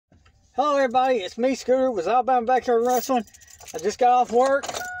Hello everybody, it's me, Scooter, with Alabama Backyard Wrestling. I just got off work,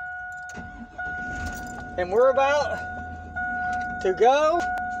 and we're about to go.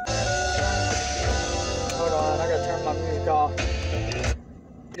 Hold on, I gotta turn my music off.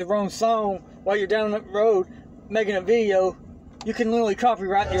 The wrong song while you're down the road making a video, you can literally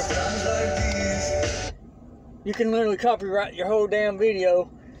copyright your whole damn video,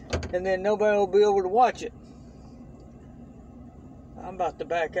 and then nobody will be able to watch it. I'm about to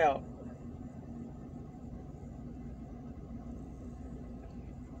back out.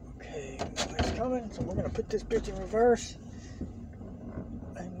 Okay, it's coming, so we're gonna put this bitch in reverse,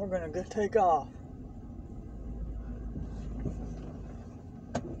 and we're gonna go take off.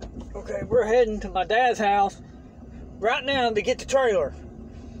 Okay, we're heading to my dad's house right now to get the trailer.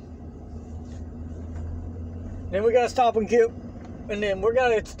 Then we gotta stop and then we're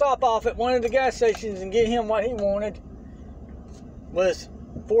gonna stop off at one of the gas stations and get him what he wanted. Was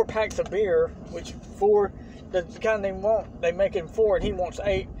 4 packs of beer, which 4, the kind they want, they make it 4, and he wants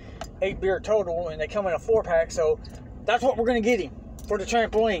 8 beer total, and they come in a 4-pack, so that's what we're gonna get him for the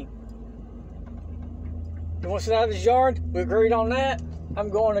trampoline. He wants it out of his yard. We agreed on that. I'm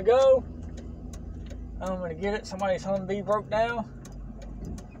going to go. I'm gonna get it. Somebody's Humvee broke down.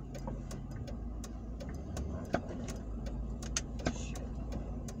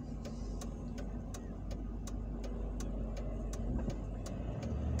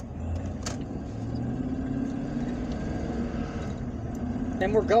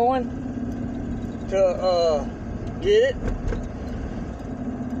 And we're going to get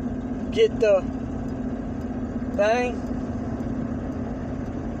the thing.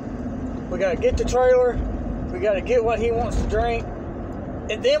 We gotta get the trailer. We gotta get what he wants to drink,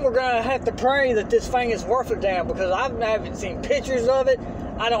 and then we're gonna have to pray that this thing is worth a damn, because I haven't seen pictures of it.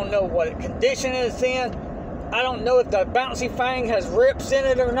 I don't know what condition it's in. I don't know if the bouncy thing has rips in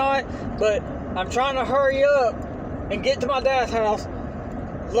it or not. But I'm trying to hurry up and get to my dad's house.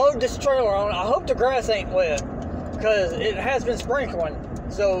 Load this trailer on. I hope the grass ain't wet, because it has been sprinkling.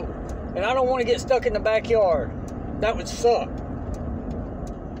 So, and I don't want to get stuck in the backyard. That would suck.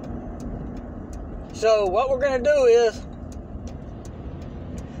 So what we're going to do is,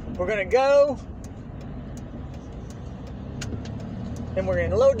 we're going to go, and we're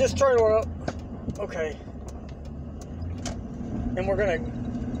going to load this trailer up. Okay. And we're going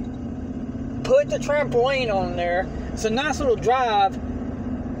to put the trampoline on there. It's a nice little drive.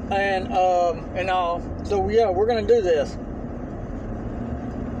 And all. So yeah, we're gonna do this.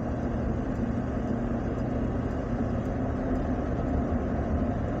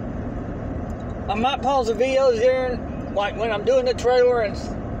 I might pause the videos here, like when I'm doing the trailer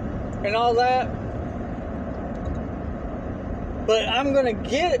and all that. But I'm gonna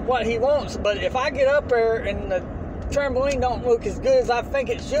get what he wants. But if I get up there and the trampoline don't look as good as I think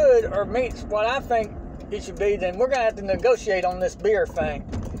it should, or meets what I think it should be, then we're gonna have to negotiate on this beer thing.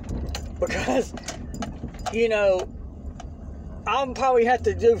 Because, you know, I'll probably have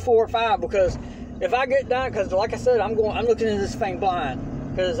to do 4 or 5, because if I get down, because like I said, I'm looking at this thing blind,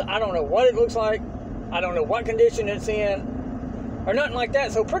 because I don't know what it looks like, I don't know what condition it's in, or nothing like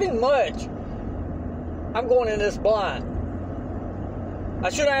that. So pretty much, I'm going in this blind.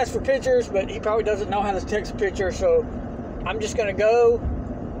 I should ask for pictures, but he probably doesn't know how to text a picture, so I'm just going to go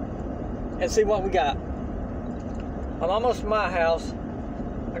and see what we got. I'm almost to my house.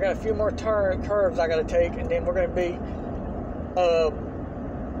 I got a few more curves I got to take, and then we're going to be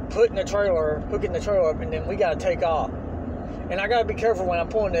hooking the trailer up, and then we got to take off. And I got to be careful when I'm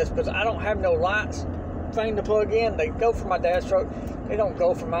pulling this, because I don't have no lights thing to plug in. They go for my dad's truck. They don't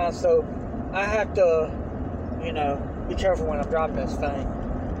go for mine, so I have to, you know, be careful when I'm driving this thing.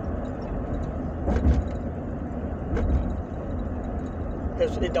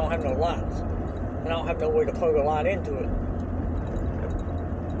 Because it don't have no lights. And I don't have no way to plug a light into it.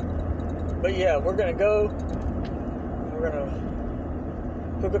 But yeah, we're gonna go. We're gonna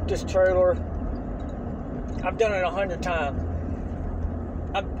hook up this trailer. I've done it 100 times.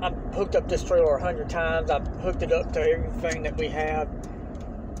 I've hooked up this trailer 100 times. I've hooked it up to everything that we have,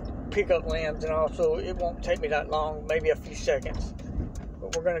 pickup lamps and all. So it won't take me that long, maybe a few seconds.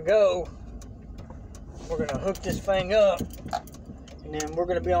 But we're gonna go. We're gonna hook this thing up, and then we're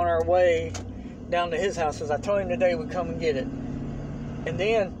gonna be on our way down to his house, because I told him today we'd come and get it. And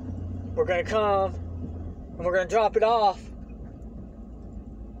then we're going to come, and we're going to drop it off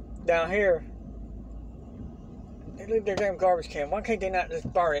down here. They leave their damn garbage can. Why can't they not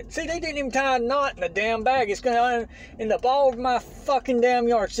just burn it? See, they didn't even tie a knot in the damn bag. It's going to end up all over my fucking damn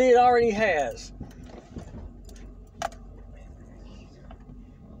yard. See, it already has.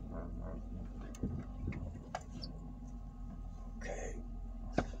 Okay.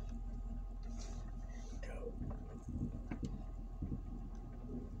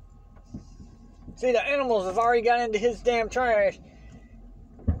 See, the animals have already got into his damn trash.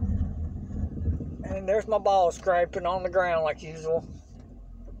 And there's my ball scraping on the ground like usual.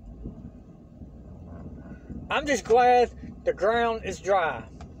 I'm just glad the ground is dry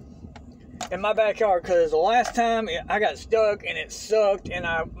in my backyard, because the last time I got stuck and it sucked, and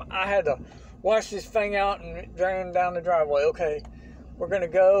I had to wash this thing out and drain down the driveway. Okay, we're gonna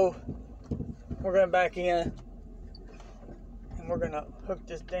back in, and we're gonna hook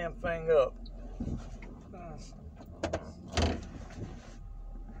this damn thing up.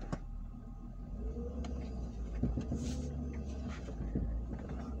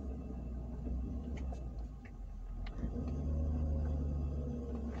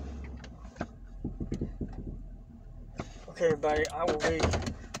 Okay, everybody, I will be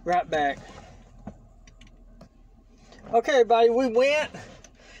right back. Okay, everybody, we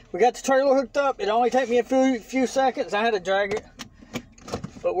got the trailer hooked up. It only took me a few seconds. I had to drag it,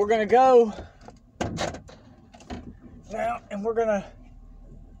 but we're gonna go now, and we're gonna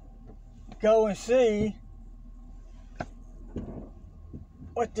go and see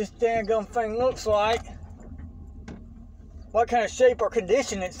what this dang thing looks like, what kind of shape or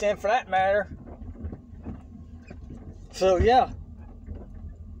condition it's in, for that matter. So yeah.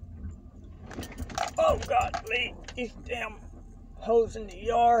 Oh God, leave these damn hoes in the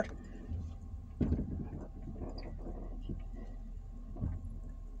yard.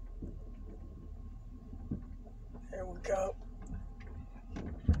 There we go.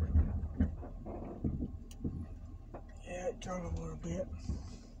 Yeah, it drove a little bit.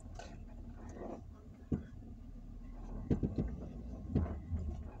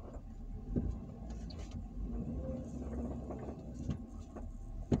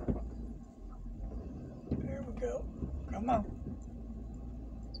 Go. Come on.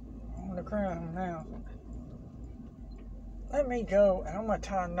 I'm on the ground now. Let me go, and I'm going to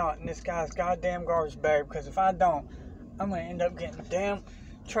tie a knot in this guy's goddamn garbage bag, because if I don't, I'm going to end up getting damn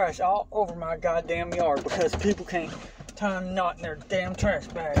trash all over my goddamn yard, because people can't tie a knot in their damn trash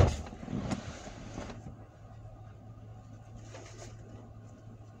bags.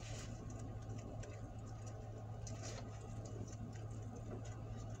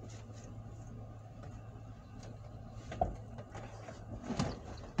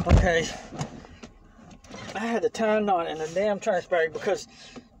 Okay, I had to tie a knot in a damn trash bag because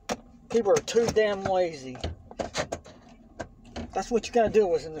people are too damn lazy. That's what you gotta deal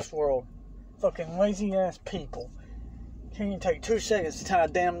with in this world. Fucking lazy ass people. Can't even take 2 seconds to tie a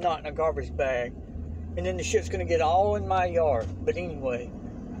damn knot in a garbage bag. And then the shit's gonna get all in my yard. But anyway.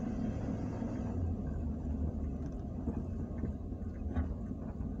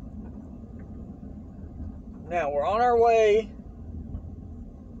 Now we're on our way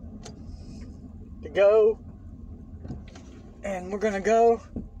to go, and we're gonna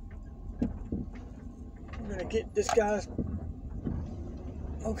get this guy's.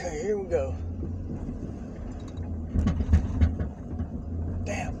 Okay, here we go.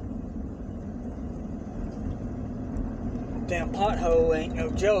 Damn pothole ain't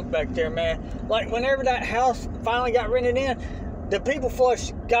no joke back there, man. Like, whenever that house finally got rented in, the people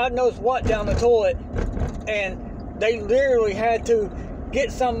flushed God knows what down the toilet, and they literally had to get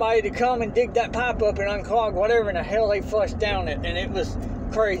somebody to come and dig that pipe up and unclog whatever in the hell they flushed down it, and it was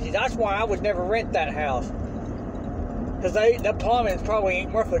crazy. That's why I would never rent that house, because the plumbing probably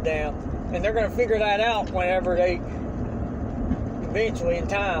ain't worth a damn, and they're gonna figure that out whenever they eventually in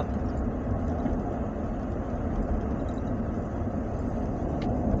time.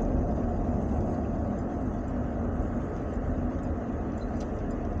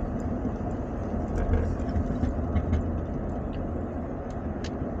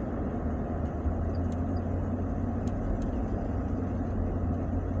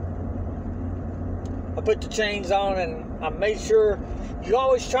 I put the chains on, and I made sure you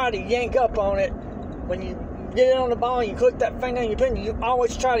always try to yank up on it. When you get it on the ball, you click that thing down your pin, you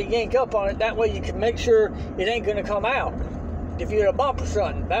always try to yank up on it. That way you can make sure it ain't going to come out if you hit a bump or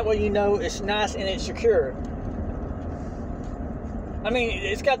something. That way you know it's nice and it's secure. I mean,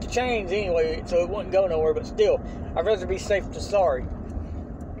 it's got the chains anyway, so it wouldn't go nowhere, but still, I'd rather be safe than sorry.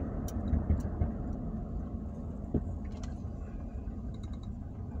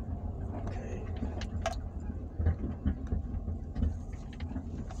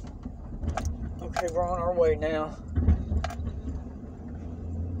 Okay, we're on our way now.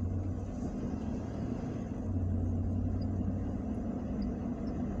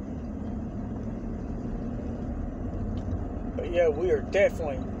 But yeah, we are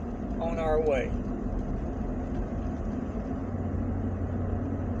definitely on our way.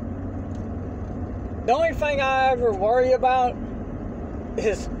 The only thing I ever worry about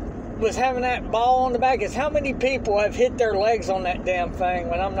is was having that ball on the back is how many people have hit their legs on that damn thing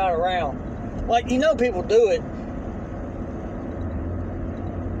when I'm not around. Like, you know, people do it.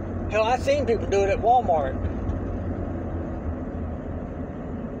 Hell, I've seen people do it at Walmart.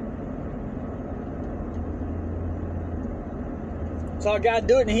 So I got to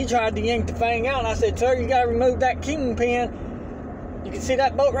do it, and he tried to yank the thing out, and I said, sir, you got to remove that kingpin. You can see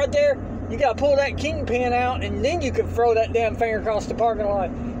that boat right there? You got to pull that kingpin out, and then you can throw that damn thing across the parking lot.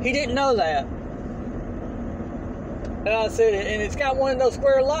 He didn't know that. And I said, and it's got one of those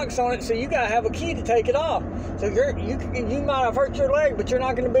square locks on it, so you got to have a key to take it off. So you might have hurt your leg, but you're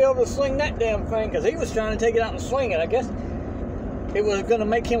not going to be able to swing that damn thing, because he was trying to take it out and swing it. I guess it was going to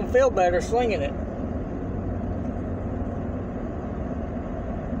make him feel better swinging it.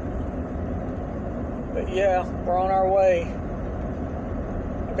 But yeah, we're on our way.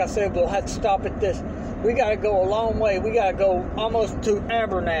 Like I said, we'll have to stop at this. We got to go a long way. We got to go almost to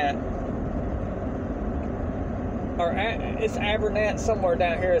Abernat. Or it's Abernat somewhere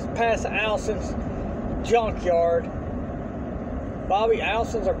down here. It's past Allison's junkyard. Bobby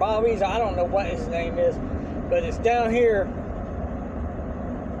Allison's or Bobby's, I don't know what his name is. But it's down here.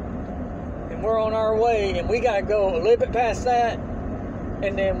 And we're on our way. And we got to go a little bit past that.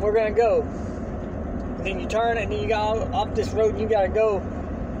 And then we're going to go. And then you turn and then you got off this road and you got to go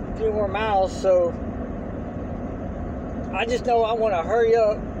a few more miles. So I just know I want to hurry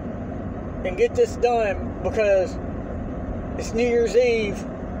up and get this done because it's New Year's Eve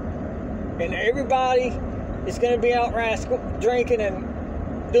and everybody is going to be out drinking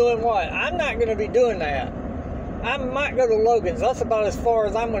and doing what? I'm not going to be doing that. I might go to Logan's. That's about as far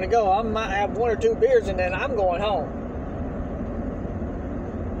as I'm going to go. I might have 1 or 2 beers and then I'm going home.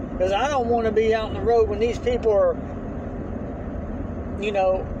 Because I don't want to be out on the road when these people are, you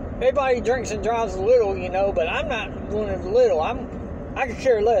know, everybody drinks and drives a little, you know, but I'm not one of the little. I could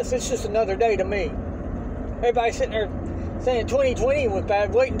care less. It's just another day to me. Everybody's sitting there saying 2020 was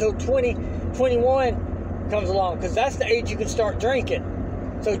bad. Wait until 2021 comes along, because that's the age you can start drinking.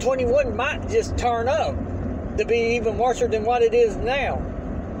 So 21 might just turn up to be even worse than what it is now.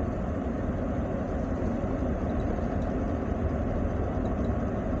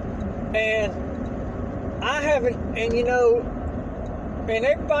 And I haven't, and you know, and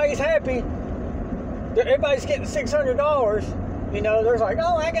everybody's happy. Everybody's getting $600. You know, they're like,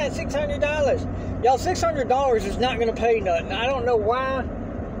 oh, I got $600. Y'all, $600 is not going to pay nothing. I don't know why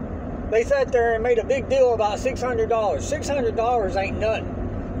they sat there and made a big deal about $600. $600 ain't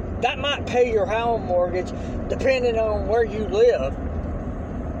nothing. That might pay your home mortgage, depending on where you live.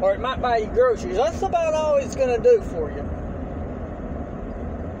 Or it might buy you groceries. That's about all it's going to do for you.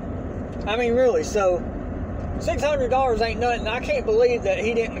 I mean, really, so $600 ain't nothing. I can't believe that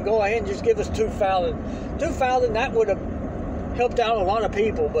he didn't go ahead and just give us $2,000. $2,000, that would have helped out a lot of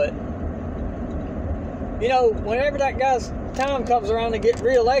people, but you know, whenever that guy's time comes around to get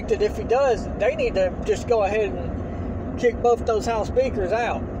reelected, if he does, they need to just go ahead and kick both those House speakers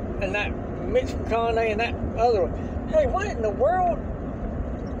out. And that Mitch McConnell and that other one. Hey, what in the world?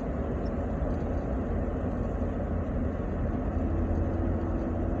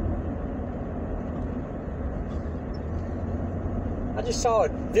 I just saw a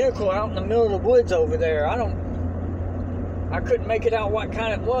vehicle out in the middle of the woods over there. I couldn't make it out what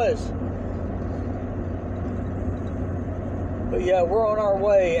kind it was. But yeah, we're on our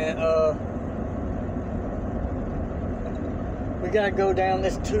way, and we gotta go down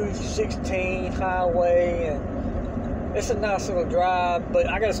this 216 highway, and it's a nice little drive. But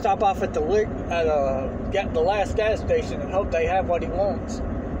I gotta stop off at the last gas station and hope they have what he wants.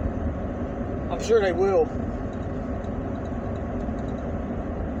 I'm sure they will.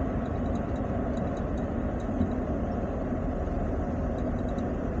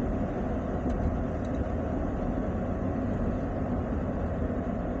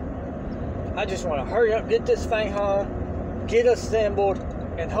 I just want to hurry up, get this thing home, get assembled,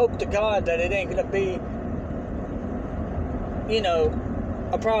 and hope to God that it ain't going to be, you know,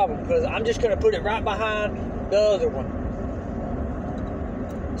 a problem. Because I'm just going to put it right behind the other one.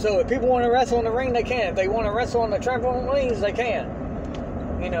 So if people want to wrestle in the ring, they can. If they want to wrestle on the trampolines, they can.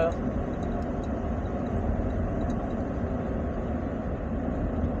 You know.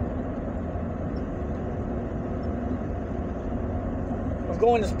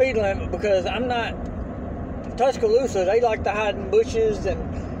 Going the speed limit because I'm not Tuscaloosa. They like to hide in bushes and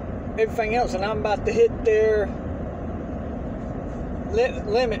everything else, and I'm about to hit their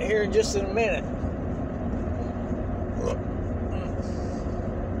limit here in just a minute.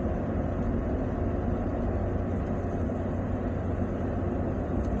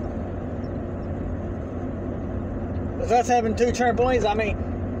 With us having 2 trampolines, I mean,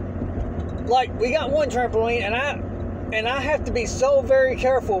 like we got one trampoline, and I have to be so very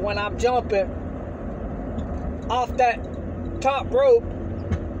careful when I'm jumping off that top rope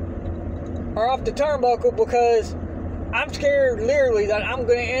or off the turnbuckle, because I'm scared literally that I'm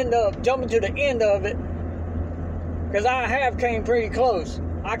going to end up jumping to the end of it, because I have came pretty close.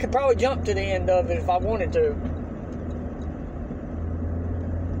 I could probably jump to the end of it if I wanted to.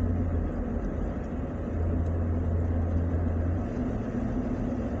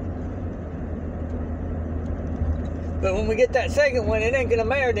 But when we get that second one, it ain't going to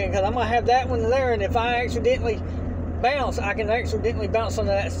matter then, because I'm going to have that one there, and if I accidentally bounce, I can accidentally bounce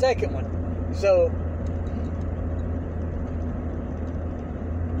onto that second one. So,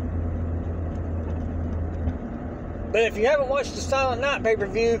 but if you haven't watched the Silent Night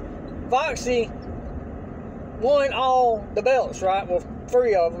pay-per-view, Foxy won all the belts, right? Well,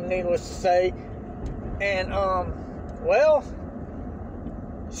 3 of them, needless to say. And, well,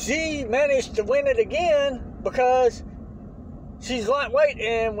 she managed to win it again because she's lightweight,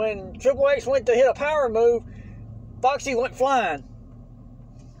 and when Triple H went to hit a power move, Foxy went flying.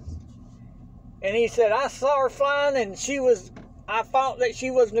 And he said, I saw her flying, and I thought that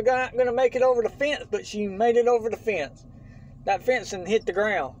she was not going to make it over the fence, but she made it over the fence. That fence and hit the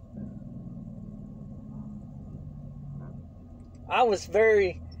ground. I was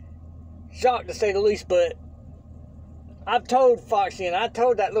very shocked, to say the least, but I've told Foxy, and I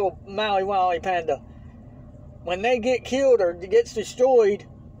told that little Maui Wally Panda, when they get killed or gets destroyed,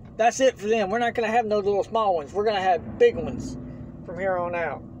 that's it for them. We're not going to have no little small ones. We're going to have big ones from here on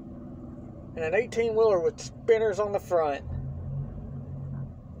out. And an 18-wheeler with spinners on the front.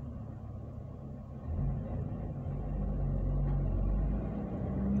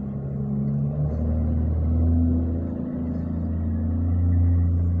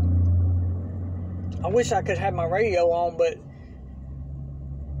 I wish I could have my radio on, but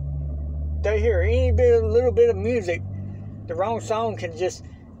they hear any little bit of music, the wrong song can just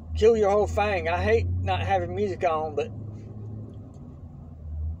kill your whole thing. I hate not having music on, but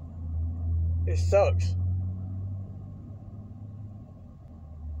it sucks.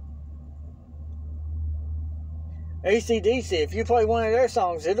 AC/DC, if you play one of their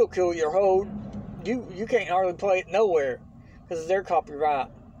songs, it'll kill your whole... You can't hardly play it nowhere because of their copyright.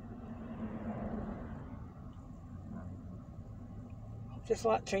 Just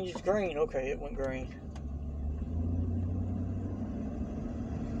like changes green. Okay, it went green.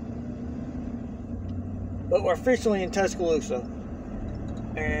 But we're officially in Tuscaloosa.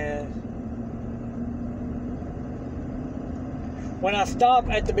 And when I stop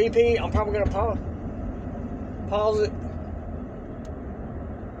at the BP, I'm probably going to pause it.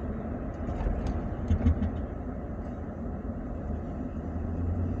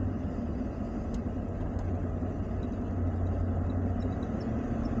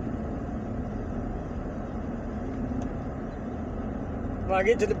 When I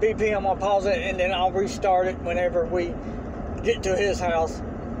get to the BP, I'm going to pause it, and then I'll restart it whenever we get to his house.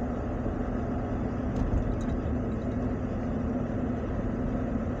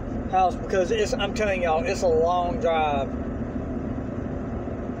 Because I'm telling y'all, it's a long drive.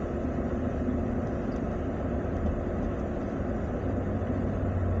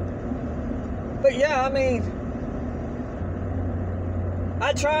 But yeah, I mean,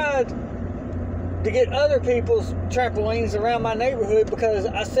 I tried to get other people's trampolines around my neighborhood, because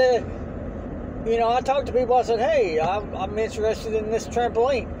I said, you know, I talked to people, I said, hey, I'm interested in this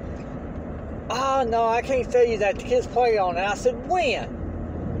trampoline. Ah, no, I can't tell you that. The kids play on it. I said, when?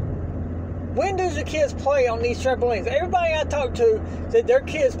 When do the kids play on these trampolines? Everybody I talked to said their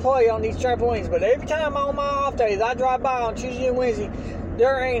kids play on these trampolines, but every time on my off days I drive by on Tuesday and Wednesday,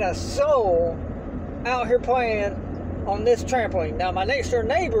 there ain't a soul out here playing on this trampoline. Now, my next door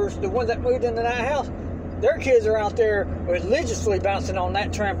neighbors, the ones that moved into that house, their kids are out there religiously bouncing on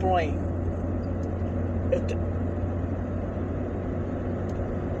that trampoline.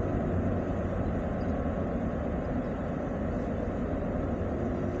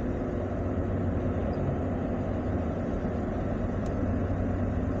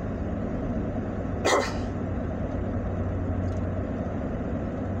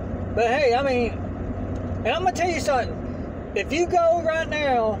 But hey, I mean, and I'm going to tell you something. If you go right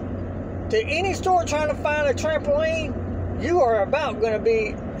now to any store trying to find a trampoline, you are about going to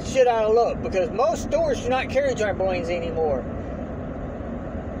be shit out of luck, because most stores do not carry trampolines anymore.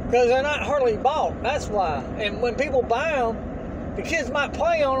 Because they're not hardly bought. That's why. And when people buy them, the kids might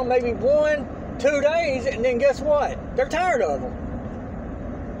play on them maybe 1-2 days, and then guess what? They're tired of them.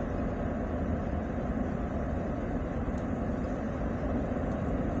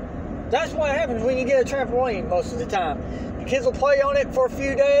 That's what happens when you get a trampoline most of the time. The kids will play on it for a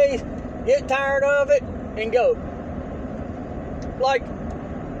few days, get tired of it, and go. Like,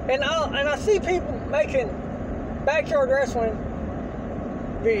 and I see people making backyard wrestling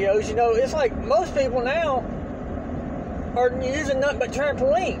videos. You know, it's like most people now are using nothing but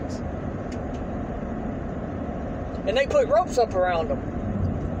trampolines, and they put ropes up around them.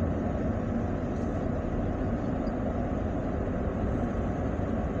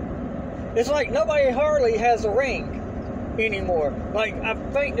 It's like nobody hardly has a ring anymore. Like, I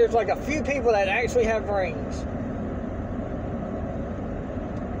think there's like a few people that actually have rings.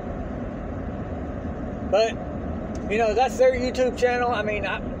 But, you know, that's their YouTube channel. I mean,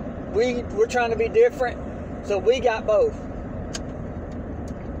 we're trying to be different, so we got both.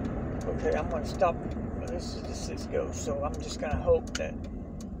 Okay, I'm going to stop. This goes, so I'm just going to hope that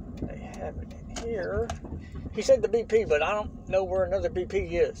they have it in here. He said the BP, but I don't know where another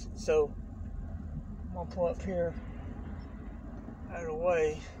BP is. So, I'm going to pull up here out of the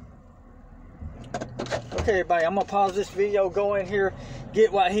way. Okay, everybody, I'm going to pause this video, go in here,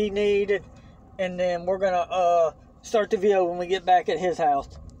 get what he needed, and then we're going to start the video when we get back at his house.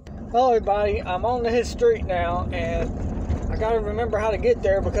 Hello, everybody. I'm on his street now, and I got to remember how to get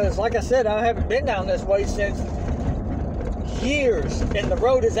there because, like I said, I haven't been down this way since years, and the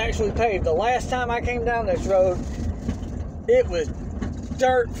road is actually paved. The last time I came down this road, it was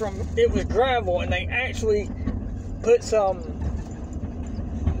dirt it was gravel, and they actually put some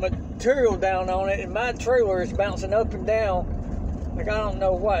material down on it, and my trailer is bouncing up and down like I don't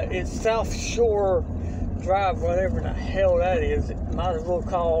know what. It's South Shore Drive, whatever the hell that is. It might as well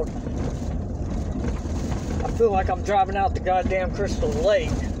called. I feel like I'm driving out the goddamn Crystal Lake.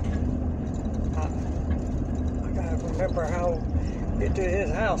 I gotta remember how to get to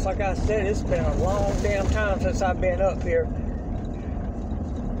his house. Like I said, it's been a long damn time since I've been up here.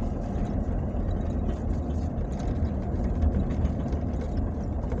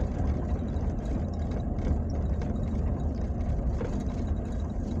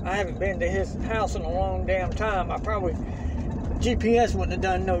 I haven't been to his house in a long damn time. GPS wouldn't have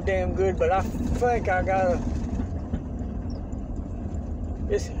done no damn good, but I think I gotta.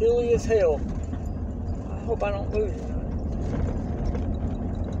 It's hilly as hell. I hope I don't lose it.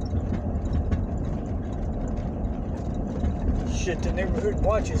 Shit, the neighborhood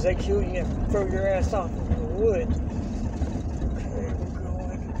watches, they kill you and throw your ass off into the woods. Okay, we're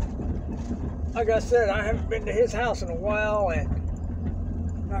going. Like I said, I haven't been to his house in a while, and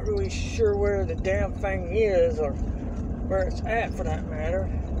not really sure where the damn thing is, or where it's at for that matter.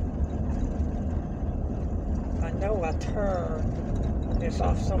 I know I turned this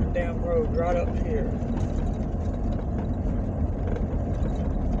off some damn road right up here.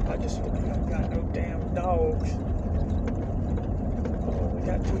 I just hope we don't got no damn dogs. Oh, we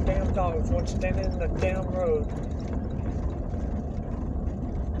got two damn dogs, one standing in the damn road.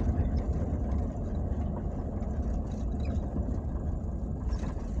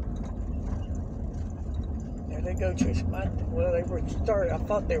 They go chase my, well, they were started. I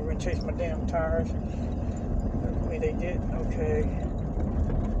thought they were going to chase my damn tires. Maybe they didn't. Okay.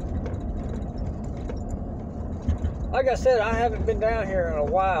 Like I said, I haven't been down here in a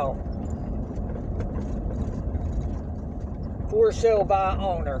while. For sale by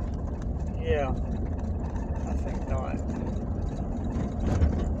owner. Yeah. I think not.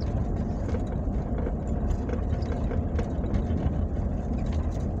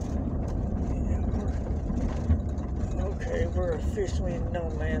 We're officially in no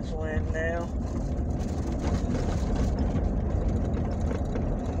man's land now.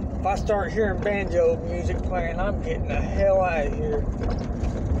 If I start hearing banjo music playing, I'm getting the hell out of here.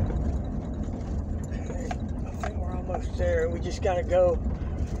 Okay, I think we're almost there. We just gotta go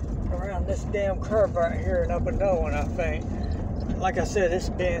around this damn curve right here and up and down, I think. Like I said, it's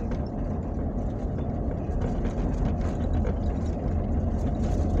been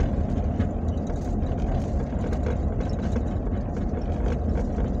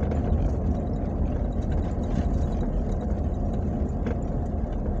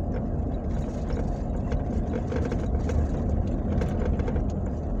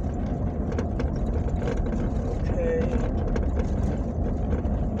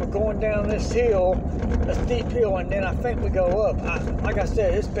down this hill, a steep hill, and then I think we go up. Like I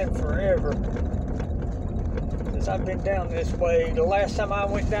said, it's been forever since I've been down this way. The last time I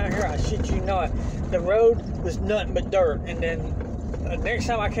went down here, I shit you not, the road was nothing but dirt, and then the next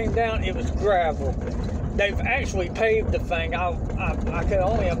time I came down, it was gravel. They've actually paved the thing. I can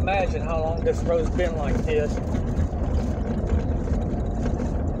only imagine how long this road's been like this.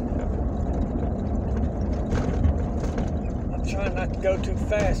 Trying not to go too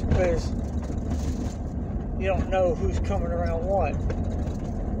fast because you don't know who's coming around what.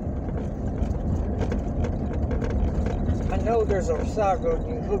 know there's a side road,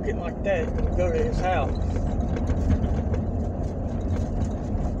 and you hook it like that, and you go to his house.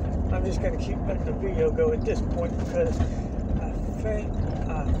 I'm just gonna keep letting the video go at this point because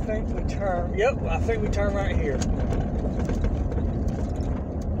I think we turn. Yep, I think we turn right here. Let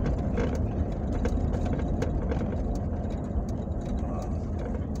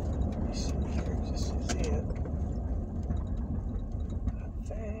me see here. This is it. I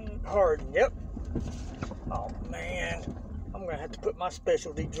think Hardin. Yep. Oh man, I'm gonna have to put my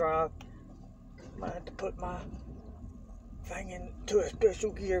specialty drive. I'm gonna have to put my thing into a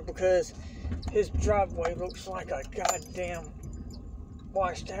special gear because his driveway looks like a goddamn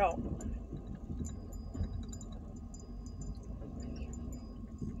washed out.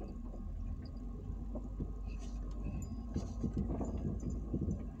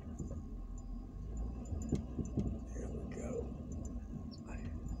 There we go.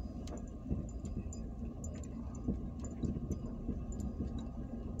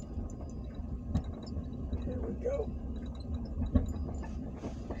 Here we go.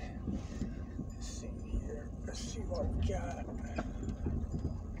 Let's see here. Let's see what we got.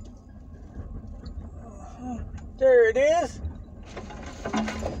 There it is.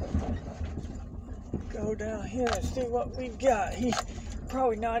 Go down here and see what we got. He's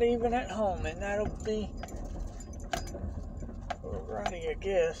probably not even at home, and that'll be alrighty, I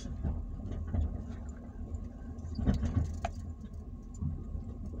guess.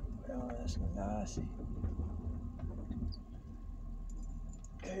 Oh, that's nice.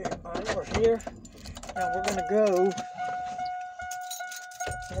 Okay, we're here. Now we're gonna go.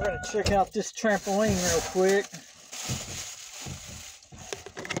 We're gonna check out this trampoline real quick.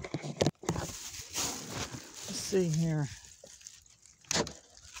 Let's see here.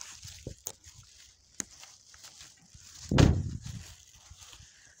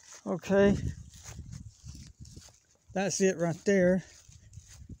 Okay, that's it right there.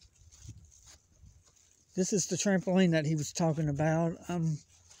 This is the trampoline that he was talking about. I'm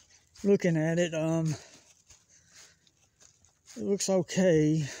looking at it. It looks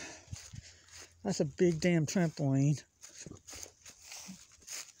okay. That's a big damn trampoline.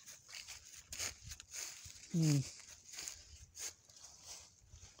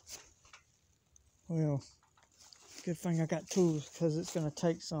 Well, good thing I got tools because it's going to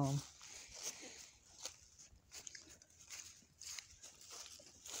take some.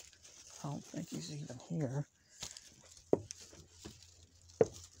 I don't think he's even here.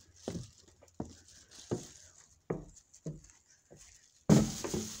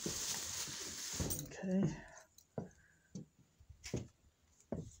 Okay.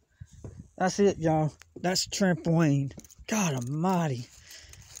 That's it, y'all. That's a trampoline. God almighty.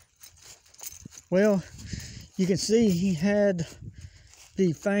 Well, you can see he had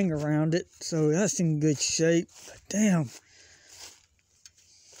the thing around it, so that's in good shape. But damn.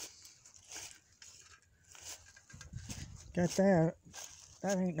 Got that.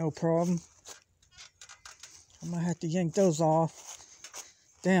 That ain't no problem. I might have to yank those off.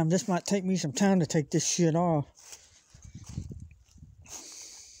 Damn, this might take me some time to take this shit off.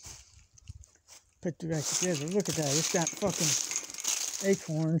 Put it back together. Look at that. It's got fucking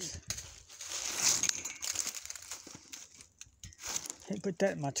acorns. Can't put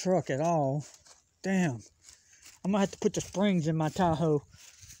that in my truck at all. Damn. I'm gonna have to put the springs in my Tahoe.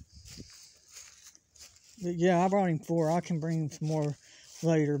 But yeah, I brought him 4. I can bring him some more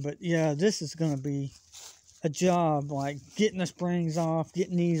later. But yeah, this is gonna be a job, like getting the springs off,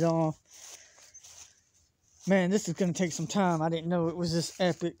 getting these off. Man, this is gonna take some time. I didn't know it was this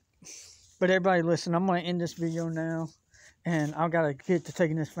epic. But everybody listen, I'm gonna end this video now, and I gotta get to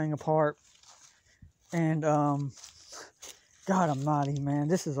taking this thing apart. And God almighty, man,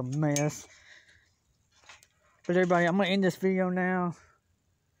 this is a mess. But everybody, I'm gonna end this video now,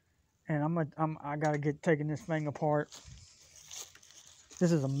 and I gotta get taking this thing apart.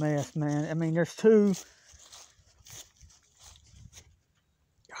 This is a mess, man. I mean, there's 2.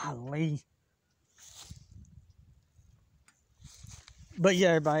 Golly. But yeah,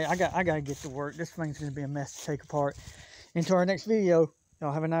 everybody, I gotta get to work. This thing's gonna be a mess to take apart. Until our next video,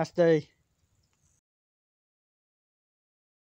 y'all have a nice day.